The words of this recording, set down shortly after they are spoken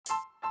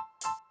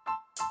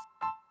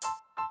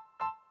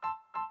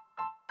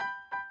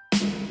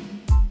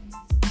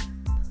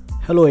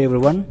Hello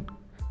everyone,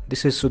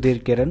 this is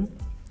Sudhir Kiran.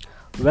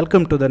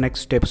 Welcome to the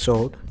next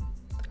episode.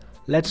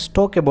 Let's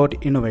talk about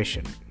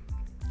innovation.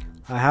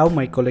 I have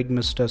my colleague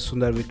Mr.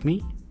 Sundar with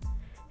me.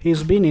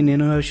 He's been in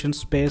innovation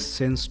space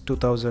since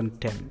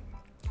 2010.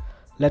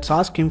 Let's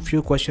ask him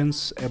few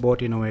questions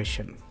about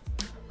innovation.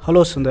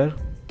 Hello Sundar,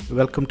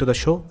 welcome to the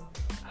show.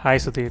 Hi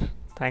Sudhir,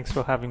 thanks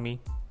for having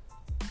me.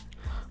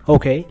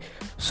 Okay,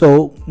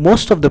 so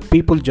most of the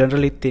people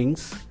generally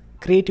thinks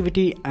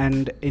creativity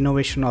and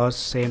innovation are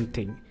same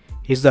thing.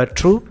 Is that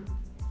true?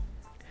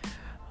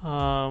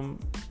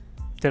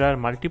 There are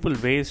multiple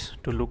ways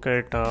to look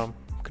at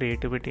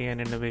creativity and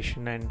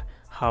innovation and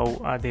how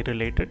are they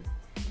related.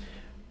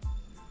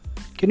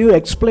 Can you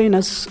explain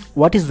us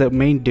what is the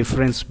main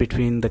difference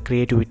between the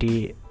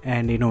creativity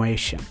and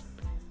innovation?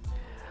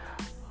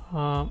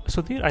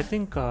 Sudhir, I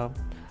think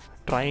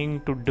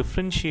trying to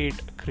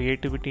differentiate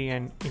creativity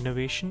and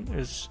innovation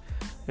is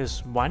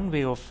one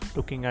way of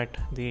looking at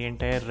the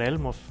entire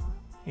realm of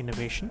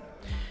innovation.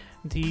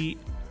 The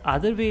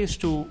other way is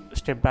to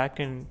step back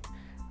and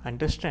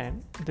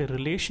understand the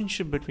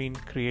relationship between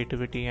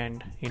creativity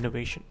and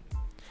innovation.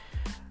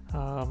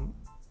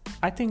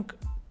 I think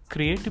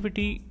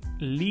creativity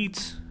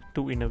leads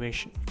to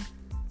innovation.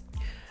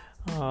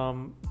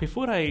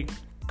 Before I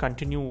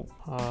continue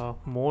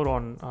more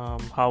on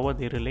how are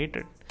they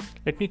related,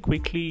 let me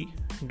quickly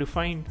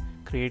define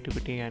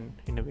creativity and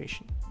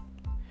innovation.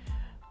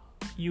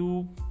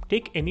 You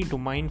take any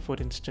domain, for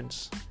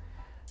instance,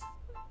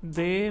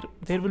 there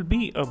will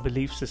be a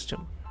belief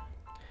system.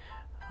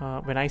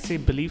 When I say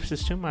belief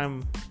system,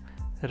 I'm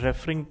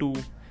referring to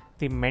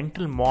the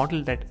mental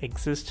model that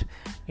exists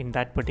in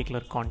that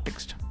particular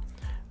context.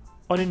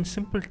 Or in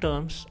simple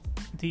terms,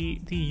 the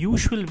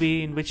usual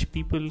way in which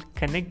people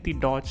connect the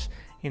dots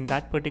in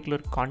that particular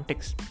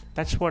context.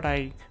 That's what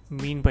I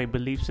mean by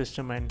belief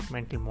system and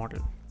mental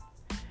model.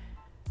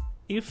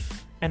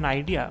 If an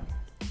idea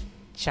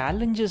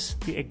challenges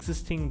the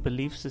existing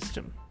belief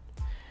system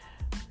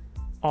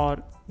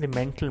or the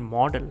mental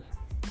model,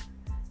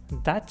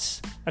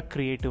 that's a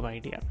creative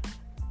idea.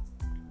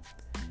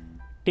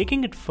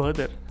 Taking it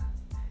further,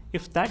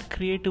 if that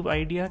creative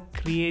idea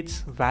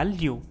creates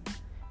value,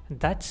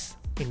 that's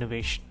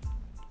innovation.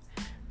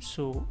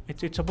 So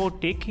it's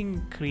about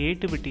taking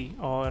creativity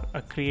or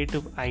a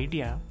creative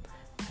idea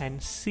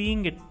and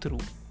seeing it through.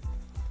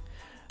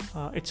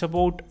 It's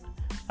about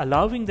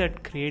allowing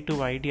that creative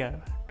idea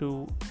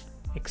to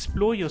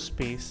explore your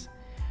space,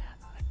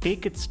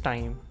 take its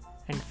time,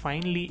 and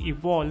finally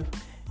evolve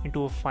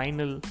into a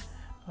final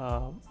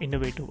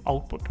innovative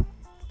output.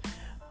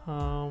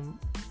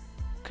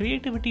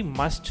 Creativity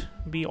must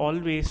be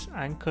always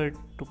anchored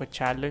to a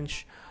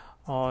challenge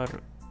or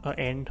an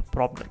end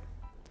problem.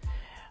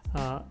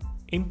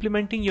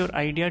 Implementing your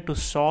idea to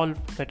solve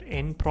that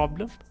end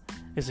problem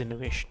is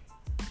innovation.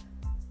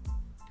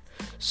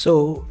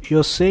 So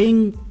you're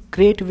saying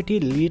creativity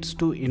leads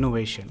to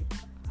innovation.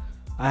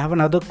 I have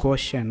another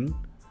question.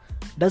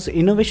 Does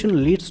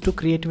innovation leads to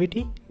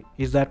creativity?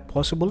 Is that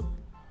possible?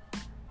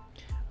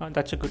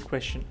 That's a good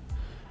question.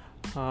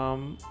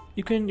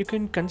 You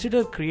can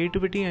consider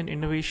creativity and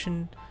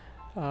innovation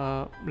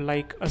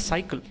like a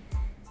cycle.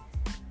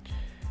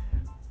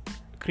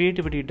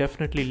 Creativity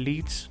definitely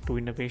leads to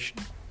innovation.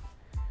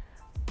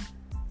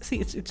 See,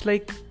 it's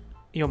like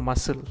your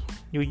muscle.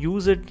 You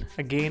use it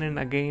again and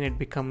again, it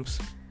becomes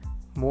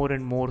more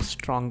and more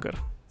stronger.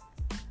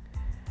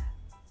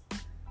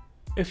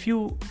 If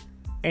you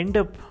end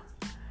up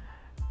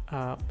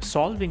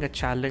solving a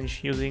challenge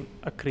using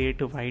a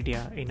creative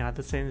idea, in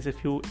other sense,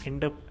 if you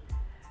end up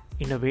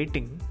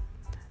innovating,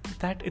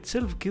 that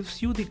itself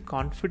gives you the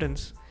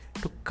confidence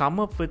to come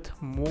up with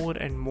more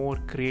and more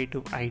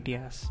creative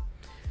ideas.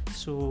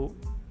 So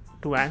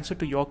to answer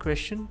to your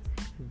question,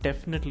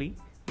 definitely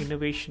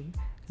innovation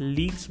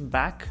leads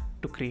back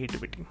to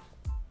creativity.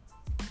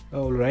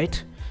 All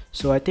right.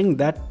 So I think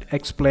that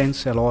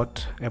explains a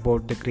lot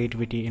about the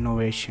creativity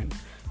innovation.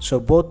 So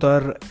both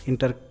are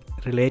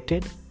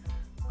interrelated.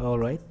 All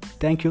right.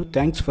 Thank you.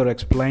 Thanks for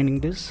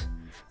explaining this.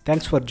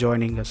 Thanks for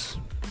joining us.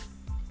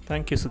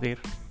 Thank you, Sudhir.